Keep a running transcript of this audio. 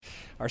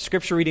Our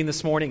scripture reading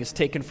this morning is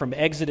taken from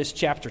Exodus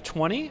chapter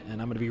 20,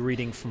 and I'm going to be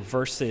reading from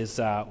verses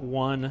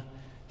 1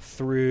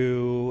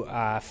 through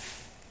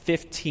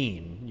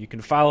 15. You can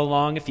follow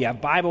along. If you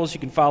have Bibles, you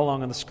can follow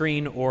along on the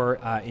screen or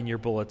in your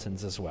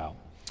bulletins as well.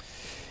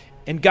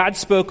 And God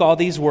spoke all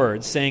these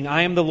words, saying,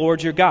 I am the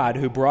Lord your God,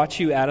 who brought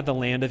you out of the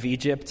land of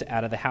Egypt,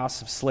 out of the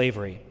house of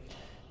slavery.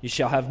 You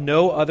shall have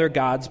no other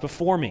gods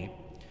before me.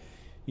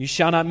 You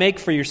shall not make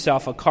for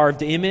yourself a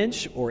carved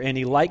image or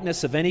any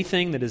likeness of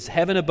anything that is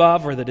heaven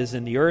above or that is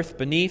in the earth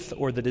beneath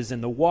or that is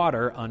in the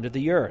water under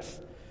the earth.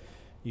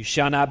 You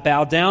shall not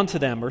bow down to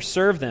them or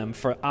serve them,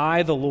 for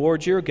I, the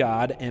Lord your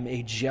God, am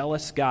a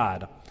jealous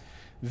God,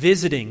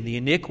 visiting the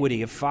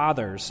iniquity of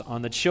fathers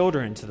on the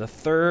children to the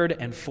third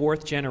and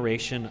fourth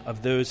generation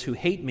of those who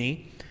hate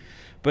me,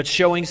 but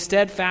showing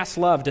steadfast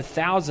love to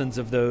thousands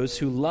of those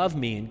who love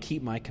me and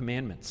keep my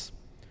commandments.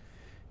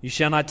 You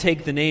shall not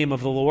take the name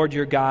of the Lord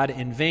your God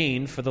in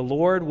vain, for the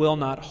Lord will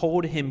not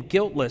hold him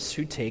guiltless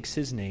who takes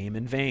his name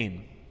in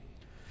vain.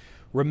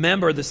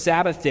 Remember the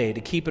Sabbath day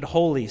to keep it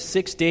holy.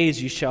 6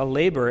 days you shall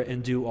labor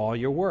and do all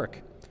your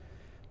work.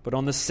 But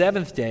on the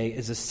seventh day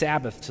is a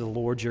Sabbath to the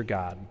Lord your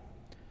God.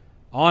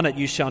 On it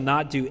you shall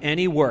not do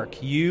any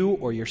work, you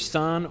or your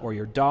son or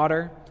your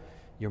daughter,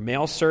 your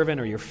male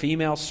servant or your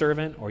female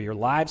servant, or your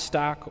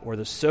livestock, or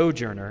the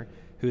sojourner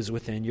who is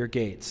within your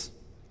gates.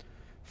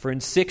 For in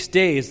 6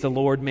 days the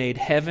Lord made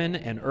heaven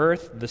and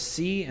earth, the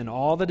sea, and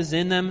all that is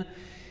in them,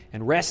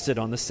 and rested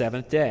on the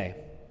seventh day.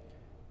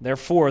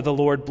 Therefore the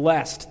Lord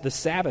blessed the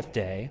Sabbath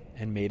day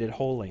and made it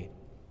holy.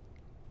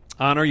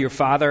 Honor your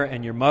father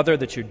and your mother,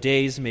 that your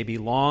days may be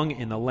long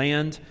in the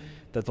land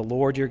that the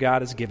Lord your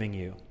God is giving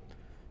you.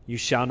 You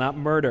shall not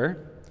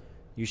murder.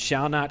 You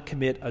shall not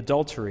commit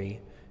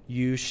adultery.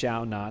 You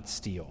shall not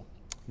steal.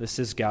 This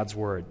is God's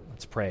word.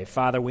 Let's pray.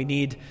 Father, we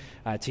need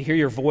to hear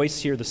your voice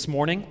here this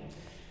morning.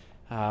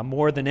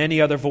 More than any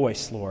other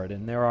voice, Lord.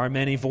 And there are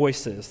many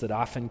voices that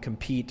often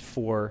compete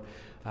for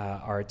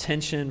our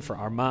attention, for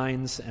our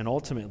minds, and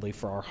ultimately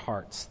for our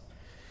hearts.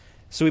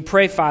 So we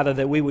pray, Father,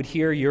 that we would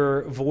hear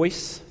your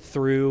voice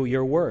through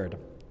your word,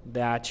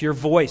 that your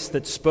voice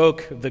that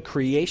spoke the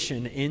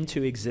creation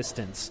into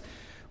existence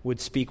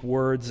would speak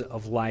words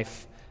of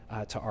life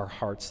to our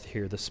hearts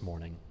here this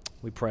morning.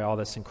 We pray all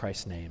this in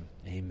Christ's name.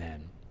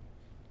 Amen.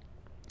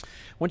 I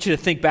want you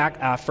to think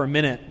back for a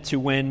minute to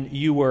when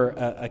you were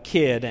a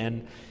kid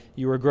and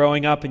you were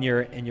growing up in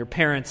your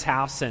parents'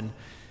 house. And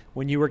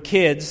when you were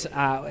kids,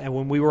 and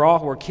when we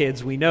were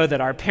kids, we know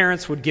that our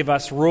parents would give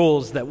us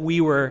rules that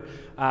we were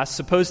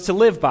supposed to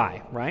live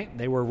by, right?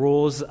 They were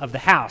rules of the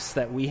house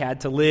that we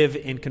had to live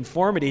in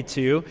conformity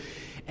to.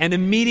 And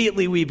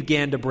immediately we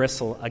began to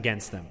bristle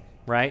against them,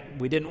 right?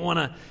 We didn't want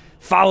to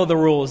follow the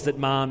rules that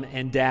Mom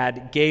and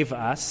Dad gave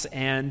us.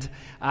 And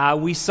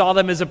we saw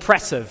them as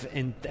oppressive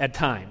at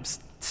times,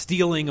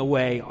 stealing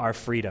away our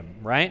freedom,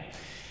 right?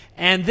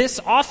 And this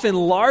often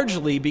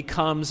largely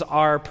becomes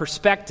our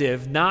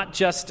perspective, not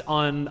just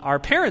on our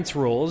parents'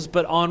 rules,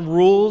 but on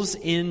rules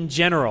in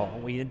general.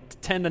 We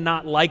tend to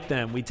not like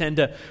them. We tend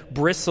to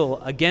bristle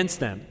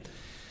against them.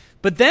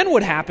 But then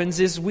what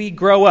happens is we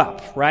grow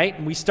up, right?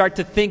 And we start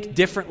to think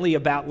differently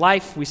about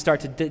life. We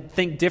start to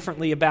think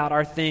differently about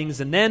our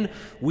things. And then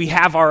we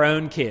have our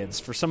own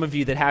kids. For some of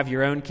you that have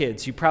your own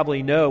kids, you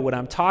probably know what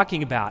I'm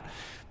talking about.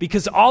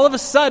 Because all of a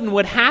sudden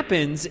what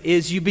happens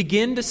is you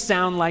begin to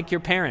sound like your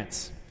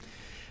parents.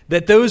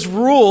 That those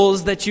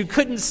rules that you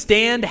couldn't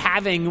stand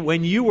having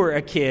when you were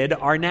a kid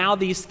are now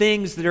these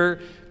things that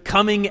are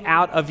coming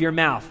out of your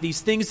mouth.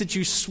 These things that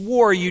you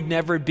swore you'd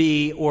never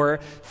be, or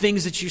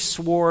things that you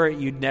swore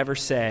you'd never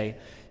say.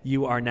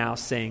 You are now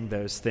saying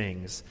those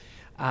things.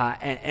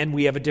 And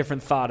we have a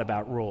different thought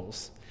about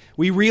rules.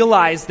 We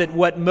realize that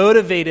what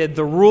motivated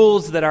the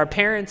rules that our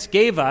parents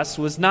gave us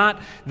was not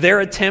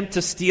their attempt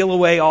to steal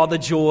away all the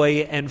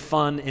joy and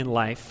fun in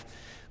life,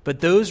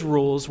 but those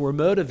rules were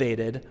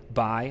motivated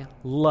by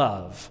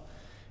love.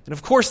 And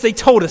of course they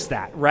told us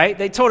that, right?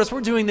 They told us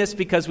we're doing this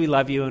because we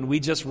love you, and we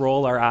just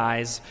roll our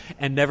eyes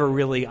and never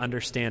really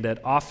understand it,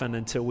 often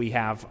until we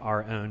have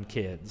our own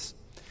kids.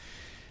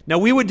 Now,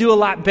 we would do a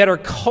lot better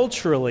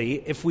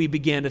culturally if we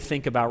began to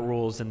think about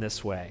rules in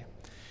this way.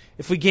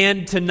 If we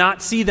began to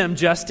not see them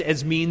just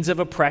as means of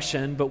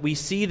oppression, but we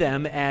see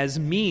them as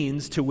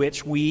means to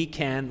which we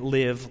can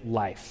live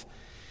life.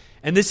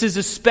 And this is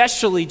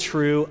especially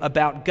true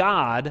about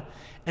God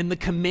and the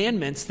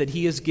commandments that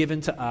he has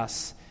given to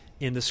us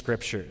in the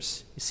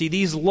Scriptures. You see,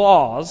 these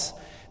laws,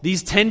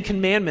 these 10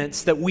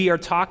 commandments that we are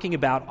talking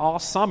about all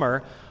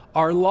summer,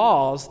 are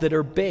laws that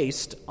are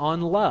based on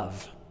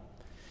love.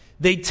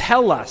 They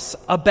tell us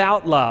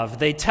about love.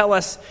 They tell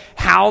us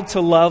how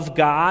to love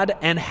God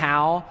and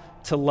how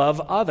to love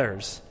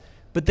others.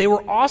 But they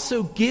were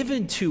also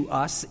given to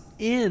us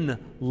in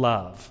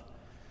love.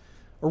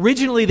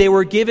 Originally, they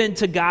were given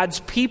to God's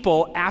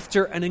people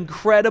after an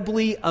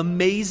incredibly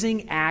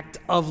amazing act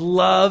act of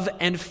love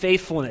and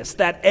faithfulness.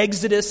 That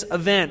Exodus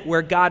event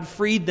where God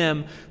freed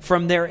them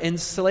from their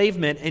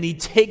enslavement, and he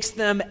takes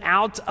them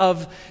out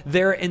of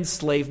their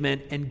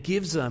enslavement and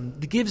gives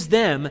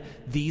them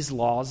these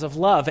laws of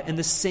love. And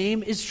the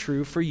same is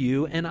true for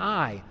you and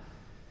I.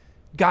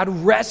 God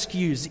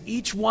rescues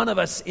each one of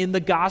us in the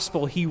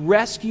gospel. He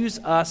rescues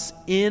us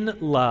in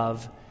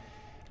love,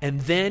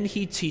 and then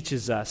he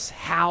teaches us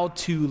how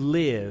to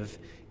live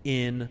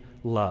in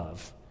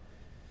love.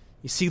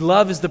 You see,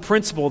 love is the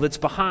principle that's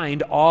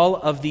behind all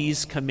of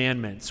these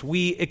commandments.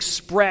 We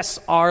express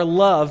our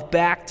love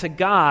back to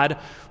God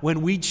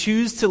when we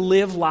choose to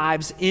live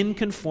lives in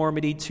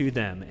conformity to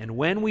them. And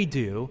when we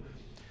do,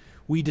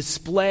 we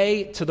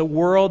display to the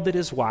world that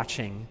is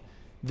watching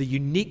the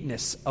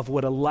uniqueness of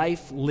what a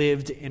life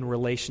lived in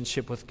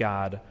relationship with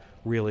God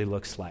really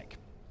looks like.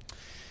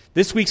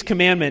 This week's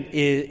commandment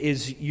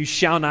is you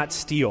shall not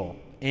steal.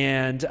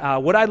 And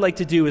what I'd like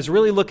to do is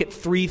really look at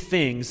three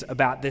things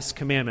about this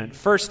commandment.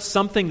 First,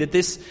 something that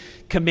this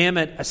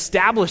commandment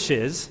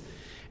establishes,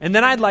 and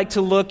then I'd like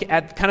to look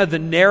at kind of the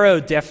narrow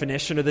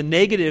definition or the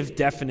negative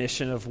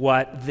definition of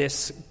what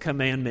this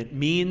commandment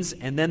means,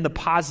 and then the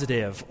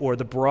positive or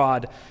the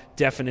broad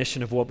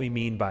definition of what we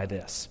mean by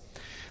this.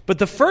 But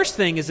the first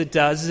thing it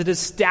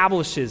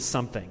establishes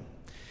something.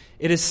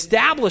 It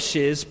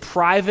establishes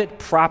private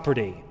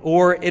property,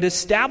 or it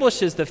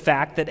establishes the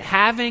fact that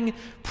having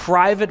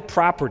private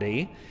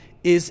property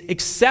is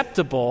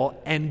acceptable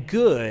and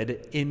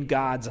good in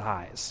God's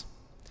eyes.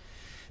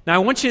 Now, I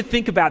want you to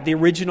think about the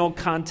original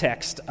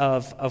context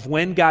of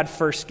when God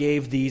first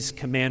gave these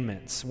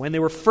commandments. When they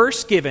were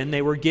first given,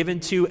 they were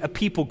given to a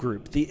people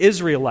group, the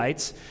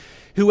Israelites,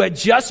 who had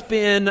just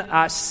been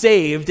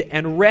saved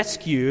and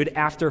rescued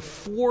after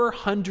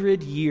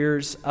 400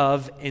 years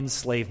of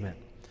enslavement.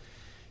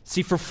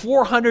 See, for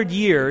 400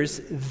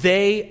 years,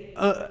 they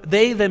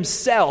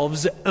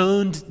themselves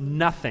owned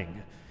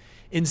nothing.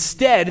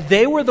 Instead,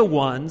 they were the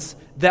ones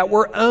that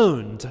were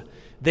owned.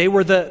 They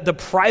were the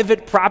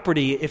private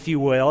property, if you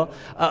will,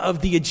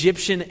 of the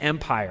Egyptian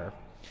empire.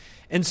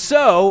 And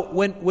so,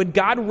 when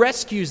God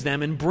rescues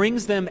them and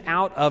brings them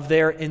out of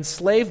their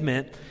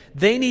enslavement,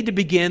 they need to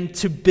begin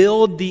to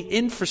build the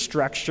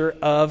infrastructure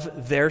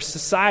of their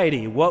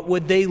society. What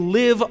would they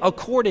live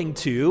according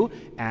to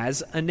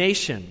as a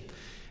nation?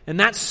 And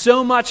that's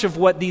so much of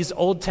what these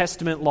Old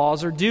Testament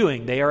laws are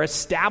doing. They are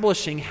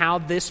establishing how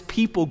this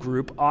people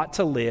group ought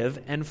to live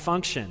and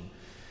function.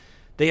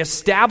 They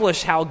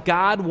establish how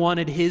God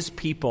wanted his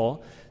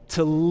people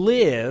to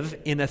live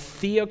in a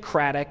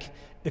theocratic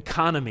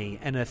economy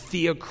and a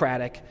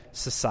theocratic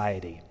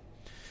society.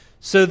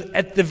 So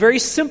at the very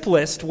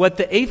simplest, what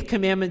the eighth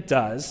commandment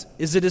does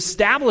is it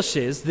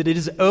establishes that it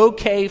is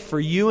okay for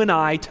you and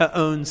I to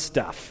own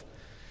stuff.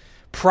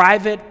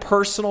 Private,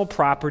 personal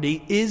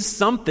property is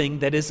something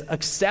that is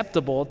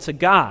acceptable to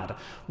God.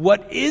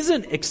 What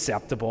isn't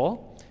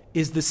acceptable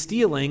is the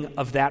stealing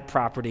of that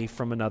property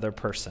from another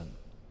person.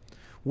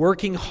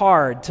 Working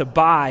hard to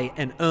buy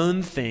and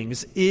own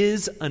things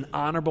is an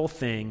honorable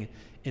thing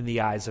in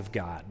the eyes of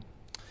God.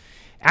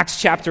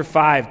 Acts chapter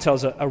 5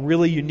 tells a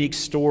really unique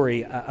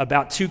story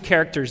about two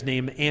characters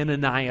named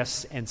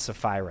Ananias and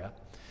Sapphira.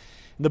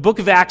 The book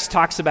of Acts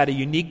talks about a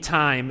unique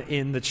time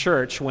in the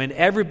church when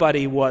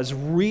everybody was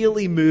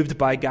really moved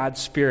by God's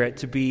Spirit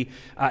to be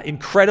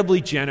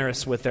incredibly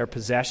generous with their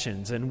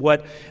possessions. And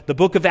what the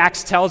book of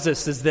Acts tells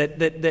us is that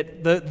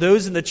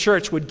those in the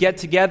church would get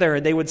together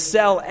and they would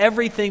sell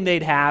everything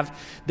they'd have,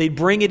 they'd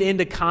bring it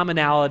into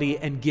commonality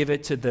and give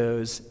it to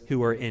those who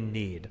were in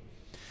need.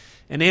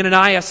 And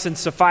Ananias and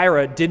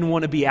Sapphira didn't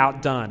want to be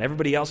outdone.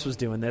 Everybody else was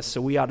doing this,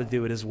 so we ought to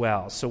do it as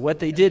well. So what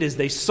they did is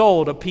they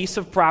sold a piece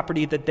of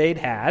property that they'd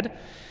had,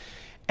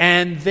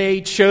 and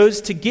they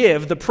chose to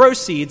give the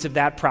proceeds of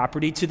that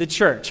property to the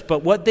church.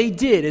 But what they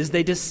did is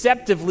they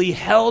deceptively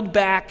held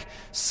back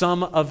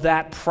some of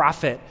that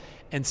profit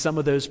and some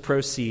of those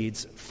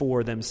proceeds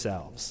for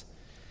themselves.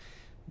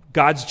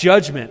 God's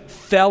judgment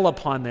fell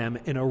upon them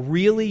in a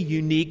really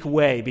unique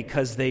way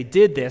because they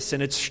did this,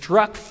 and it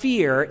struck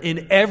fear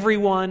in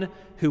everyone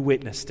who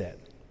witnessed it.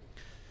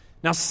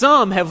 Now,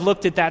 some have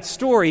looked at that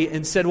story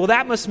and said, well,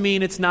 that must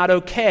mean it's not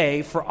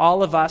okay for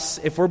all of us,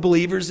 if we're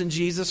believers in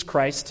Jesus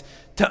Christ,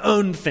 to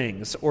own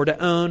things or to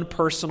own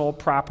personal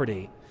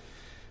property.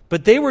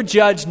 But they were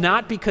judged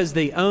not because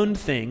they owned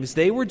things,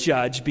 they were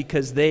judged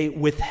because they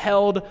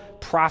withheld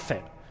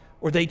profit,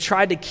 or they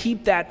tried to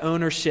keep that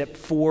ownership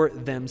for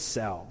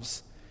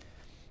themselves.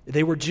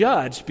 They were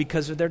judged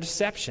because of their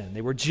deception. They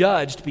were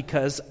judged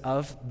because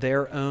of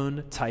their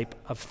own type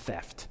of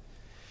theft.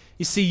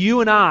 You see, you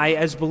and I,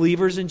 as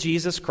believers in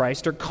Jesus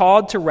Christ, are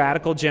called to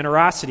radical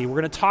generosity. We're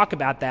going to talk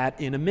about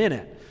that in a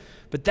minute.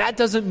 But that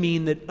doesn't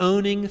mean that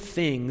owning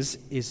things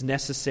is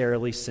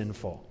necessarily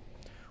sinful.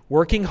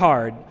 Working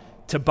hard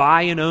to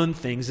buy and own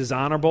things is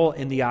honorable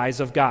in the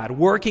eyes of God.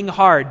 Working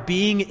hard,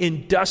 being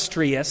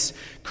industrious,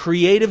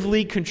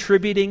 creatively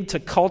contributing to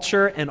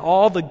culture and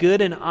all the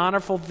good and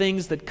honorful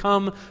things that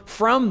come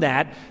from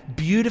that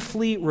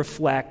beautifully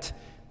reflect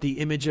the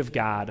image of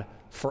God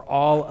for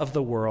all of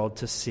the world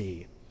to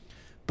see.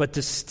 but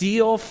to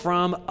steal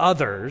from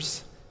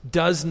others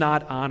does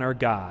not honor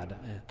God.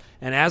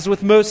 And as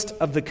with most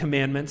of the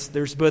commandments,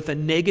 there's both a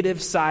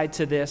negative side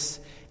to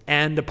this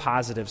and a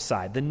positive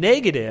side. The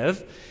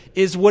negative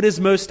is what is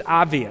most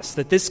obvious,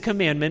 that this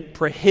commandment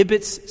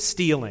prohibits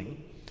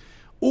stealing.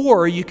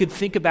 Or you could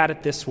think about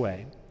it this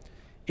way.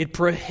 It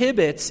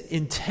prohibits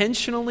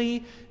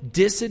intentionally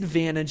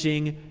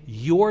disadvantaging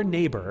your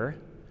neighbor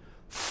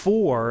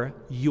for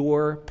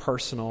your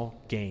personal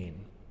gain.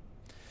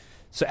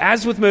 So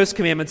as with most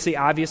commandments, the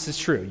obvious is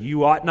true.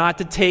 You ought not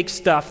to take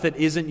stuff that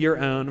isn't your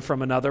own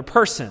from another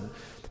person.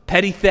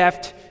 Petty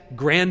theft,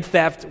 grand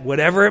theft,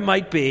 whatever it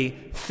might be,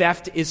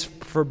 theft is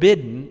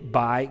forbidden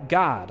by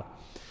God.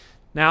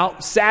 Now,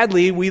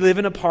 sadly, we live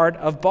in a part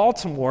of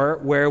Baltimore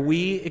where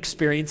we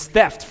experience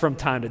theft from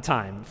time to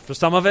time. For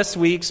some of us,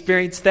 we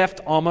experience theft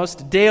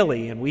almost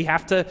daily, and we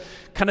have to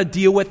kind of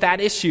deal with that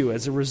issue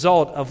as a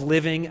result of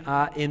living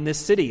in this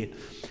city.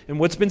 And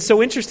what's been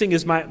so interesting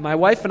is my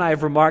wife and I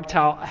have remarked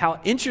how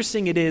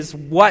interesting it is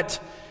what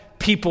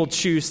people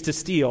choose to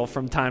steal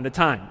from time to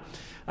time.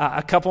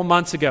 A couple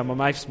months ago, my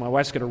wife's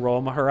going to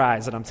roll her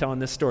eyes that I'm telling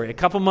this story. A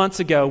couple months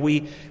ago,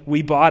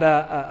 we bought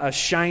a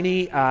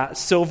shiny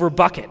silver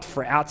bucket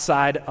for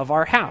outside of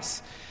our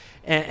house.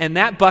 And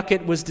that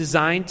bucket was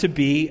designed to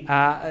be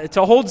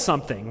to hold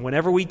something.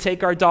 Whenever we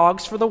take our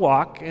dogs for the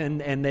walk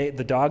and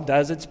the dog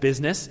does its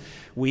business,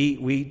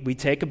 we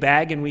take a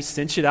bag and we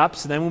cinch it up.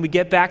 So then when we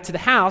get back to the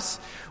house,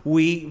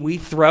 we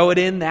throw it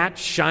in that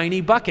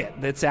shiny bucket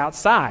that's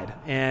outside.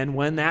 And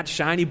when that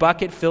shiny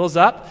bucket fills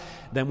up,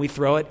 then we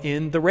throw it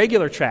in the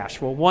regular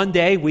trash. Well, one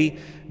day we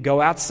go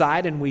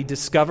outside and we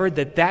discovered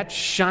that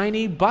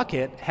shiny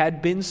bucket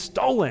had been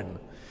stolen.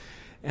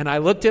 And I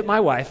looked at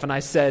my wife and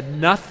I said,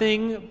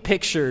 nothing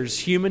pictures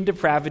human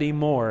depravity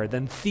more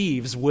than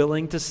thieves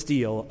willing to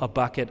steal a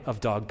bucket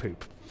of dog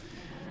poop.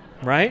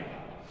 Right?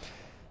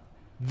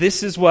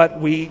 This is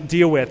what we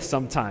deal with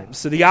sometimes.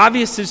 So the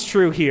obvious is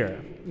true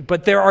here,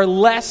 but there are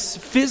less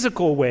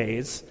physical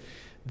ways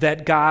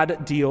that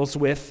God deals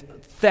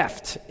with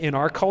theft in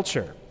our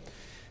culture.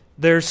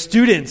 There's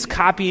students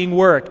copying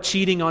work,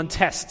 cheating on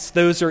tests.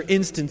 Those are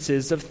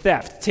instances of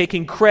theft.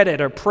 Taking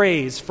credit or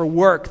praise for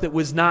work that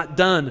was not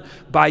done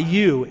by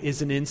you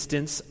is an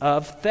instance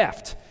of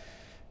theft.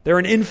 There are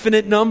an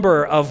infinite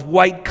number of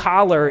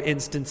white-collar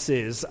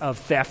instances of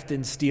theft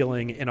and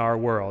stealing in our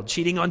world.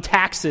 Cheating on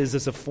taxes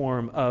is a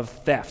form of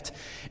theft.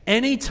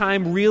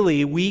 Anytime,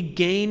 really, we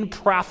gain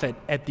profit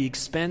at the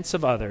expense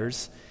of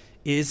others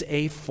is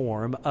a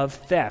form of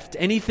theft.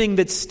 Anything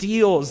that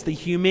steals the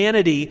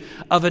humanity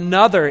of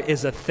another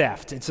is a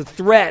theft. It's a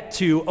threat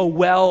to a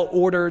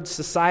well-ordered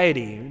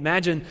society.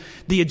 Imagine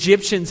the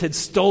Egyptians had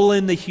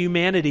stolen the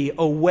humanity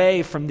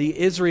away from the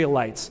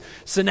Israelites.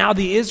 So now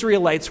the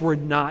Israelites were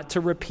not to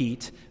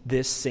repeat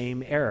this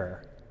same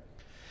error.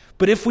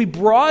 But if we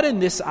broaden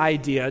this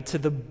idea to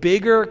the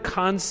bigger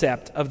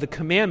concept of the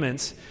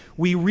commandments,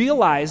 we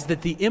realize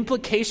that the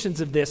implications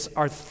of this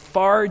are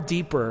far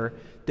deeper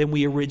than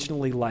we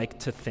originally like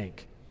to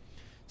think.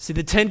 See,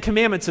 the Ten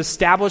Commandments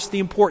establish the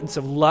importance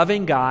of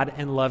loving God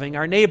and loving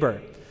our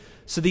neighbor.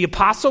 So the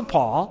Apostle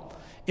Paul,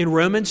 in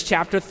Romans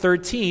chapter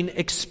 13,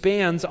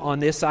 expands on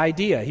this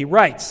idea. He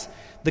writes,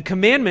 the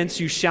commandments,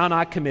 you shall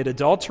not commit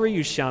adultery,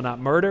 you shall not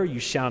murder, you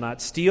shall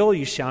not steal,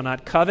 you shall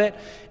not covet,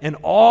 and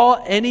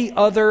any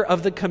other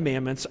of the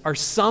commandments are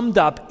summed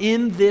up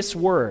in this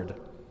word,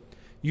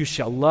 you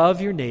shall love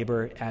your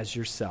neighbor as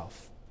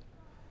yourself.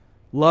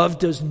 Love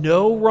does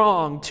no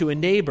wrong to a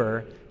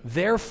neighbor,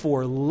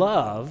 therefore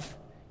love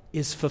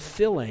is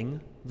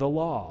fulfilling the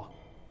law.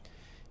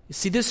 You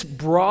see, this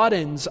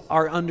broadens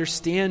our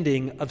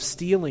understanding of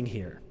stealing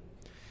here.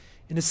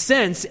 In a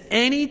sense,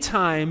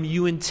 anytime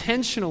you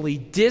intentionally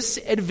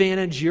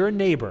disadvantage your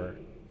neighbor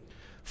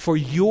for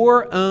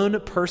your own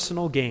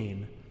personal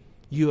gain,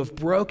 you have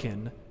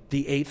broken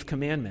the eighth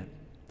commandment.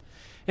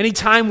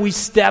 Anytime we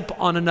step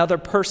on another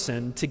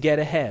person to get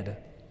ahead,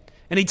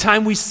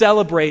 anytime we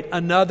celebrate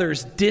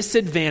another's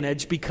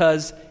disadvantage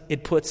because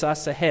it puts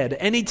us ahead,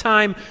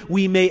 anytime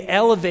we may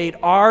elevate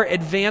our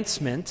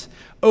advancement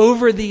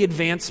over the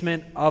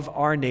advancement of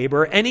our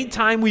neighbor,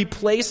 anytime we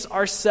place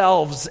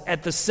ourselves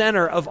at the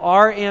center of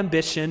our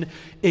ambition,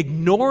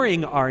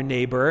 ignoring our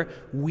neighbor,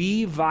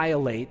 we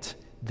violate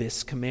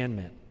this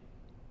commandment.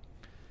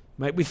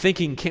 You might be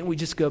thinking, can't we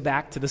just go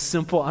back to the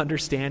simple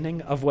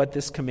understanding of what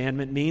this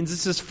commandment means?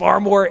 This is far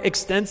more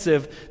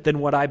extensive than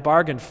what I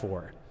bargained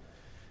for.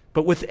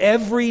 But with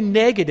every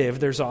negative,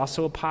 there's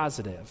also a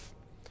positive.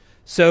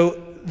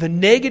 So the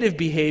negative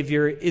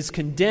behavior is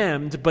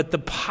condemned, but the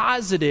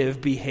positive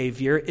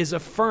behavior is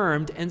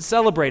affirmed and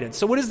celebrated.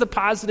 So what is the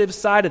positive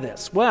side of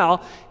this?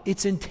 Well,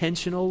 it's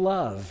intentional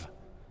love.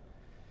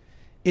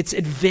 It's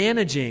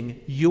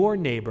advantaging your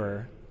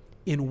neighbor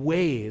in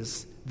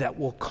ways that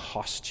will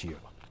cost you.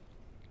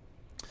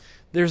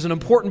 There's an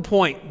important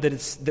point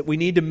that we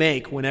need to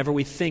make whenever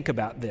we think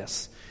about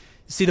this.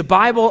 See, the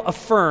Bible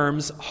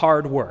affirms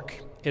hard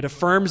work. It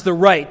affirms the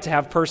right to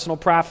have personal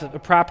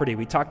property.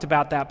 We talked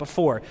about that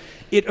before.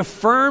 It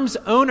affirms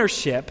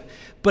ownership,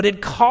 but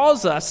it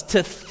calls us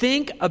to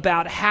think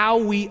about how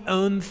we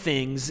own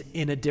things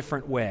in a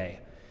different way.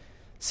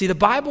 See, the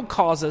Bible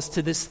calls us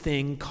to this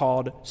thing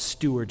called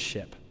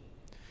stewardship.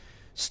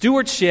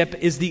 Stewardship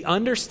is the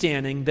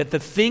understanding that the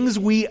things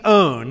we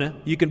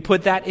own, you can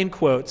put that in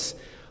quotes,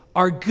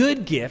 are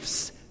good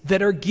gifts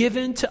that are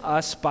given to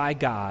us by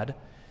God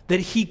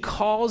that He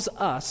calls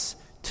us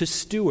to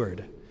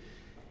steward.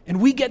 And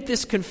we get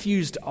this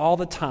confused all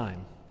the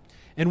time.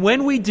 And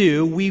when we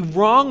do, we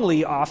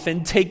wrongly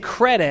often take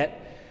credit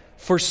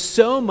for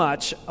so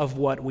much of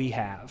what we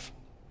have.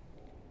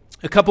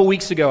 A couple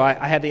weeks ago,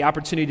 I had the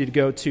opportunity to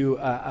go to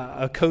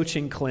a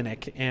coaching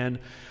clinic, and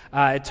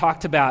it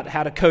talked about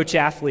how to coach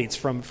athletes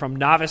from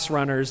novice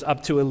runners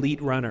up to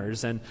elite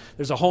runners. And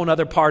there's a whole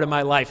other part of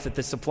my life that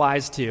this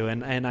applies to,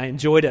 and I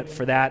enjoyed it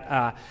for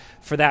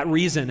that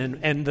reason.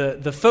 And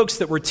the folks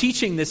that were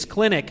teaching this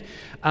clinic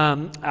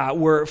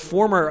were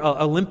former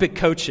Olympic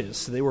coaches.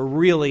 So they were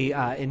really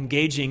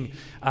engaging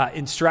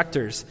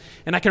instructors.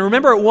 And I can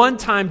remember at one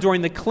time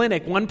during the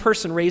clinic, one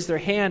person raised their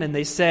hand and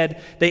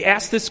they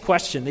asked this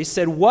question. They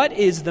said, "What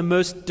is the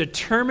most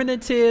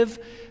determinative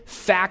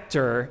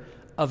factor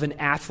of an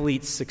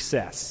athlete's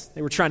success?"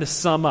 They were trying to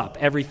sum up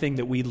everything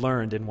that we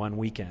learned in one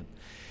weekend.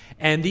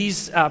 And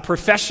these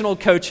professional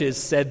coaches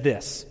said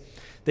this.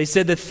 They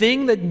said the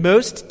thing that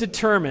most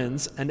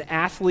determines an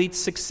athlete's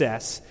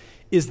success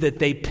is that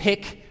they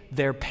pick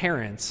their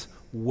parents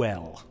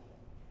well.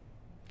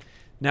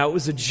 Now, it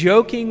was a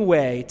joking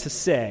way to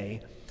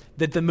say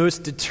that the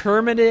most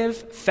determinative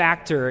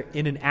factor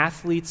in an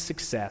athlete's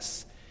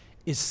success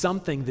is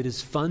something that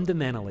is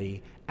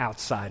fundamentally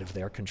outside of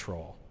their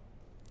control.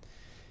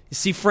 You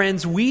see,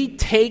 friends, we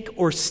take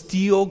or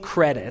steal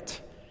credit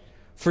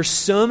for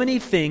so many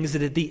things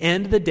that at the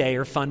end of the day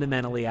are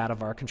fundamentally out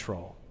of our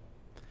control.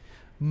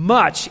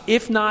 Much,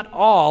 if not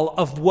all,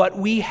 of what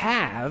we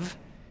have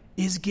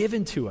is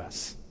given to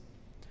us.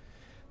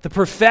 The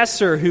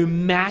professor who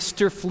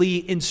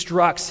masterfully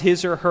instructs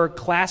his or her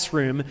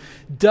classroom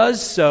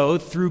does so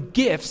through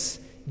gifts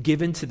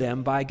given to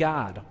them by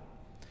God.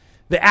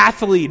 The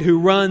athlete who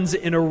runs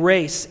in a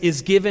race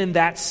is given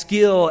that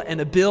skill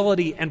and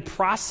ability and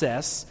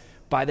process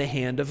by the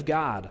hand of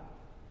God.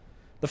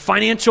 The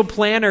financial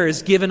planner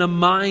is given a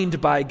mind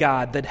by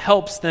God that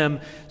helps them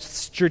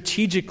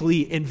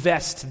strategically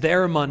invest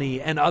their money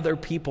and other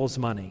people's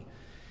money.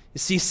 You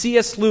see,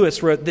 C.S.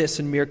 Lewis wrote this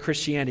in Mere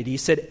Christianity. He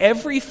said,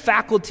 "Every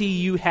faculty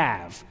you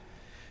have,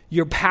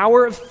 your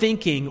power of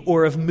thinking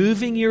or of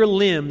moving your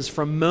limbs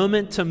from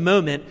moment to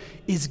moment,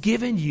 is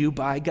given you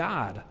by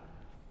God.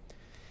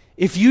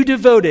 If you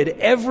devoted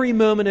every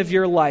moment of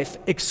your life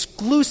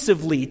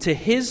exclusively to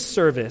His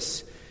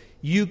service,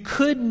 you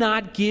could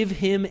not give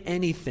Him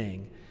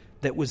anything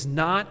that was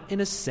not, in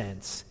a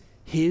sense,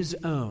 His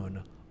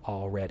own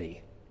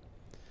already."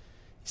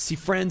 See,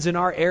 friends, in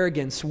our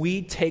arrogance,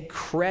 we take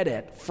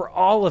credit for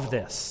all of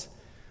this,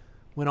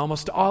 when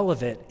almost all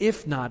of it,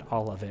 if not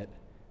all of it,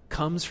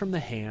 comes from the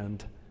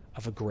hand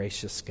of a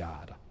gracious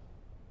God.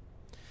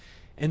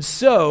 And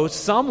so,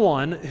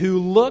 someone who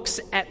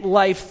looks at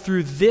life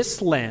through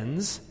this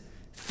lens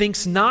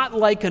thinks not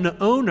like an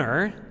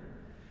owner,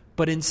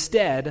 but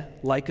instead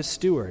like a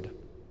steward.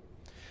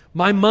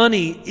 My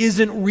money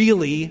isn't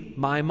really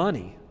my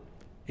money.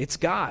 It's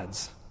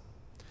God's.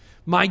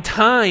 My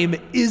time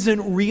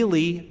isn't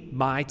really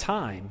my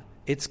time.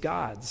 It's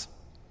God's.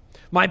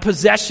 My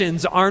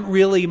possessions aren't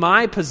really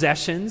my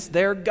possessions.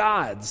 They're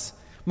God's.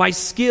 My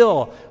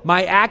skill,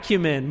 my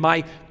acumen,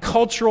 my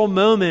cultural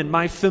moment,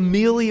 my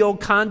familial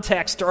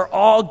context are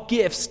all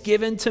gifts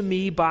given to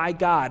me by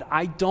God.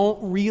 I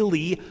don't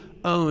really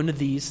own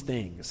these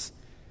things.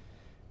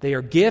 They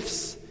are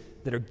gifts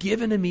that are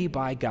given to me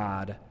by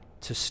God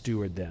to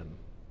steward them.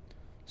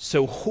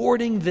 So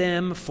hoarding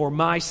them for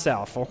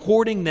myself or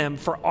hoarding them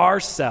for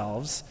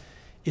ourselves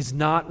is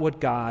not what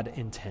God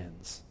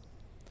intends.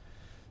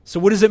 So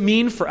what does it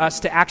mean for us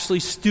to actually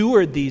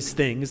steward these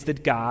things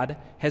that God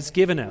has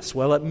given us?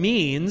 Well, it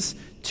means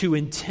to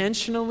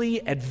intentionally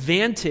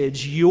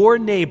advantage your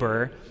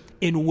neighbor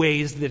in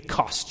ways that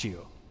cost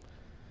you.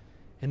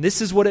 And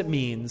this is what it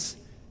means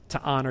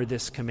to honor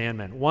this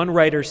commandment. One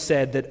writer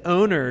said that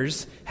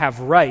owners have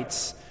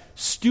rights,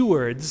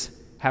 stewards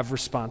have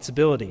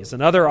responsibilities.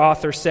 Another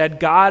author said,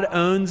 God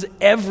owns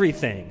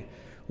everything.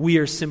 We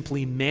are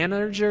simply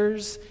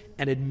managers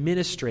and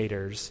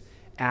administrators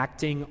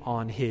acting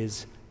on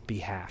His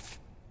behalf.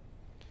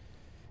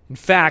 In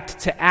fact,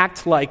 to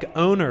act like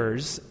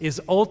owners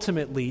is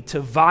ultimately to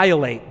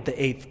violate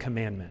the eighth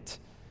commandment.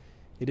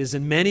 It is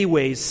in many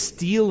ways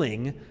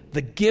stealing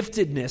the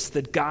giftedness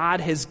that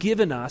God has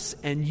given us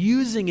and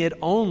using it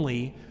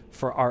only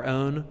for our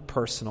own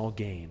personal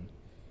gain.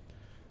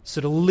 So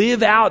to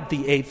live out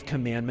the eighth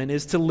commandment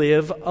is to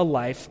live a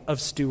life of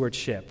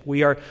stewardship.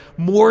 We are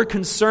more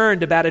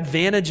concerned about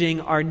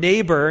advantaging our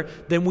neighbor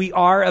than we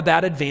are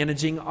about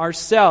advantaging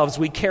ourselves.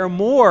 We care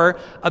more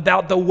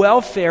about the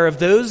welfare of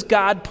those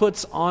God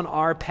puts on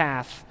our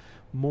path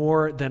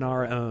more than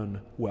our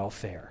own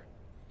welfare.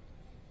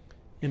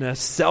 In a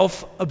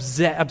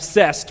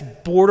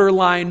self-obsessed,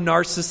 borderline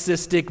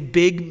narcissistic,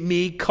 big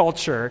me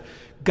culture,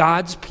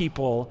 God's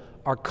people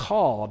are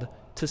called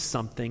to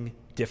something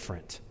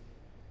different.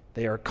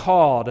 They are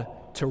called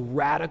to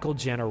radical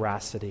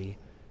generosity,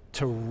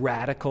 to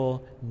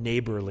radical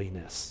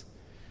neighborliness.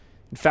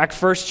 In fact,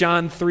 1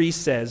 John 3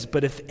 says,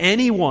 "But if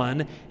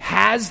anyone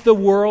has the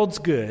world's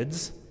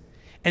goods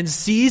and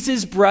sees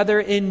his brother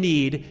in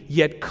need,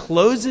 yet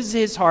closes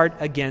his heart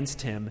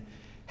against him,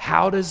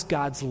 how does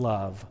God's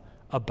love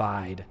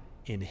abide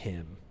in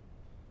him?"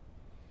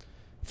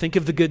 Think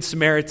of the Good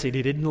Samaritan.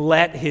 He didn't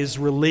let his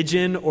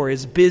religion or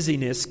his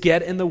busyness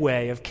get in the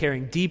way of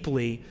caring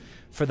deeply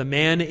for the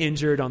man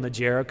injured on the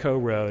Jericho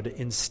road.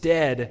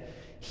 Instead,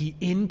 he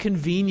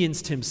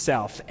inconvenienced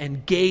himself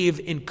and gave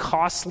in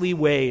costly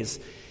ways.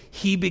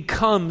 He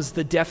becomes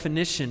the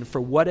definition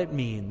for what it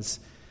means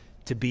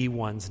to be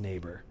one's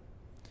neighbor.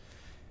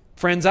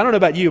 Friends, I don't know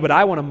about you, but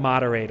I want to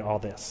moderate all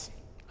this.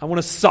 I want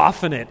to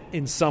soften it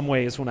in some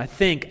ways when I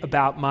think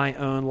about my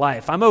own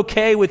life. I'm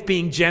okay with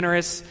being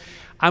generous.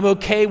 I'm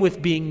okay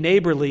with being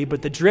neighborly,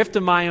 but the drift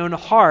of my own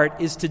heart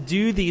is to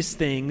do these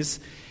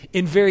things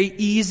in very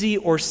easy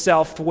or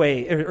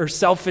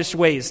selfish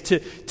ways,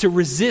 to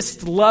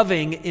resist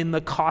loving in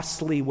the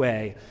costly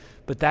way.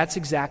 But that's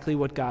exactly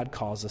what God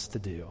calls us to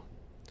do.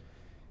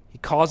 He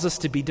calls us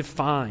to be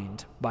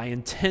defined by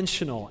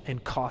intentional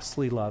and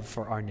costly love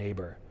for our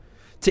neighbor,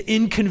 to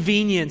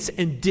inconvenience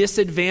and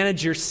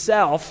disadvantage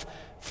yourself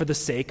for the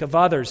sake of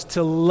others,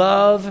 to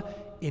love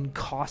in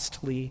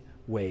costly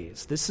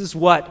ways. This is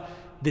what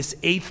this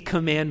 8th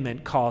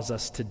commandment calls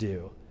us to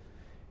do.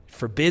 It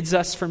forbids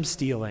us from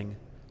stealing,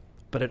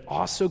 but it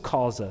also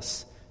calls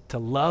us to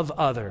love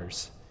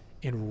others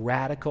in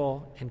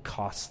radical and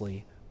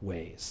costly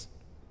ways.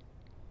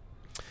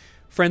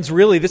 Friends,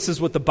 really, this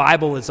is what the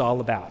Bible is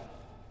all about.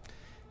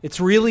 It's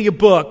really a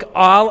book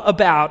all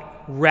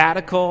about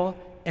radical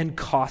and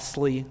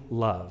costly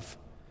love.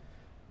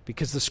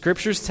 Because the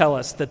Scriptures tell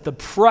us that the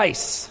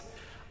price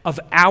of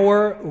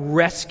our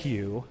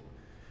rescue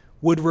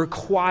would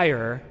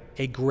require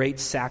a great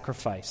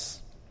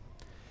sacrifice.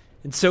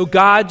 And so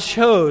God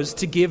chose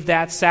to give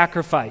that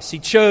sacrifice. He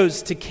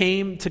chose to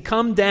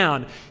come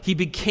down. He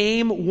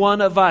became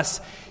one of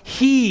us.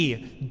 He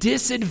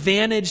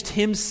disadvantaged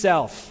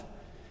himself,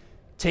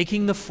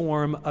 taking the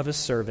form of a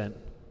servant,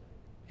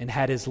 and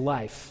had his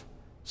life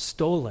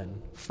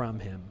stolen from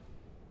him.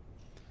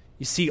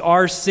 You see,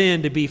 our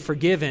sin to be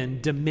forgiven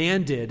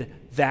demanded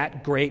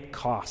that great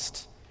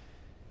cost.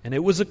 And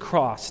it was a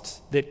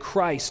cost that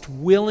Christ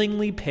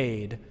willingly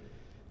paid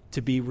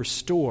to be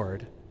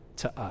restored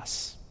to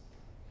us.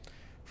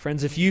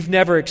 Friends, if you've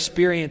never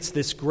experienced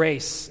this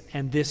grace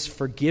and this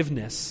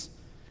forgiveness,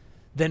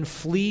 then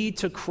flee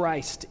to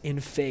Christ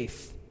in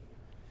faith.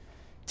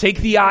 Take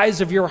the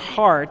eyes of your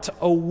heart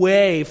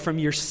away from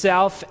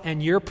yourself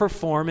and your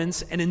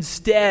performance and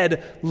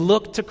instead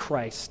look to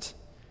Christ,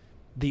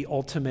 the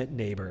ultimate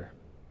neighbor.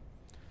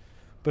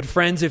 But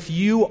friends, if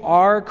you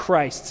are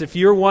Christ's, if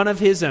you're one of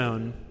his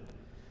own,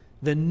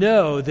 then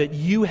know that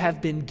you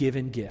have been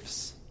given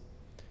gifts.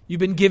 You've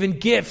been given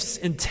gifts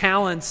and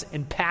talents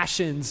and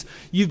passions.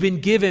 You've been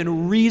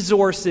given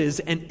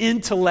resources and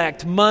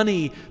intellect,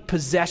 money,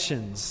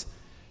 possessions.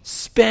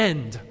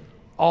 Spend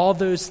all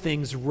those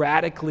things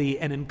radically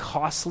and in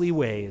costly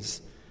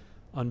ways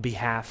on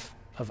behalf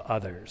of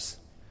others.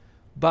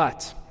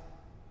 But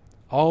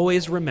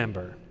always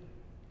remember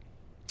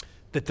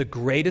that the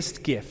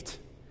greatest gift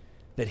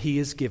that he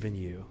has given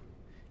you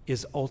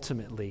is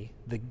ultimately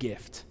the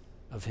gift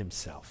of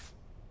himself.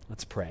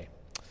 Let's pray.